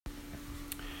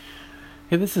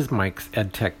Hey, this is Mike's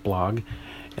EdTech blog,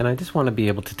 and I just want to be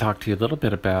able to talk to you a little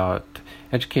bit about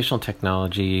educational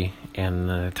technology and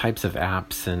the types of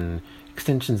apps and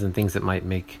extensions and things that might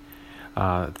make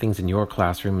things in your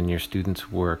classroom and your students'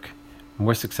 work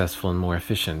more successful and more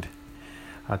efficient.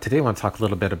 Today I want to talk a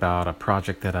little bit about a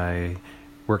project that I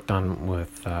worked on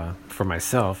with for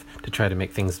myself to try to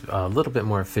make things a little bit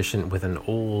more efficient with an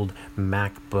old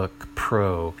MacBook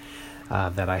Pro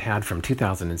that I had from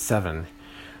 2007.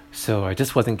 So I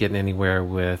just wasn't getting anywhere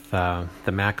with the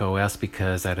Mac OS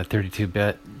because I had a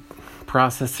 32-bit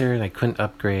processor and I couldn't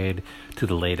upgrade to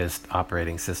the latest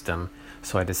operating system.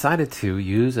 So I decided to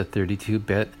use a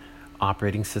 32-bit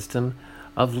operating system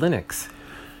of Linux.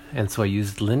 And so I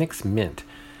used Linux Mint,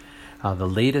 the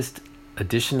latest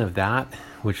edition of that,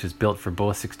 which is built for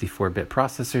both 64-bit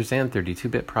processors and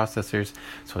 32-bit processors.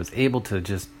 So I was able to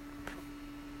just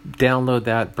download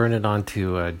that, burn it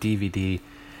onto a DVD,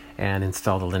 and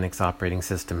install the Linux operating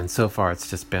system. And so far, it's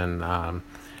just been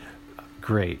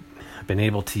great. I've been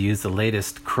able to use the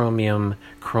latest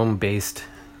Chrome-based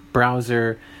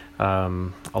browser,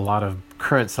 a lot of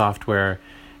current software,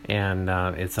 and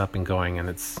it's up and going, and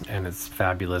it's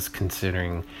fabulous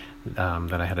considering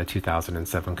that I had a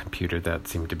 2007 computer that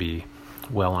seemed to be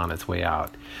well on its way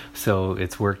out. So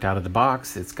it's worked out of the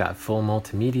box. It's got full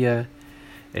multimedia.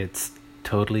 It's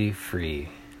totally free,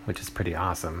 which is pretty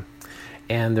awesome.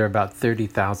 And there are about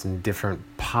 30,000 different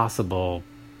possible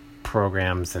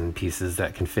programs and pieces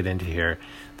that can fit into here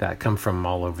that come from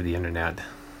all over the internet.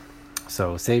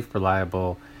 So safe,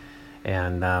 reliable,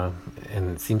 and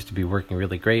it seems to be working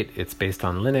really great. It's based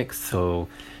on Linux, so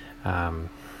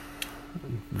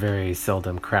very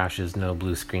seldom crashes, no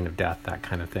blue screen of death, that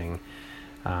kind of thing.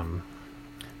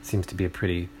 Seems to be a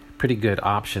pretty good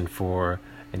option for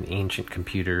an ancient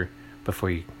computer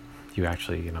before you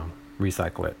actually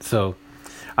recycle it. So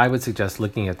I would suggest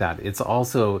looking at that.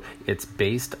 It's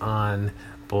based on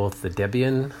both the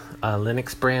Debian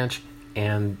Linux branch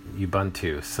and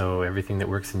Ubuntu. So everything that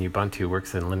works in Ubuntu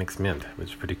works in Linux Mint, which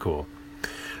is pretty cool.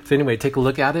 So anyway, take a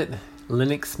look at it,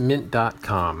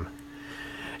 linuxmint.com.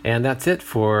 And that's it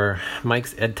for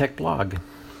Mike's EdTech blog.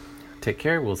 Take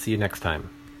care. We'll see you next time.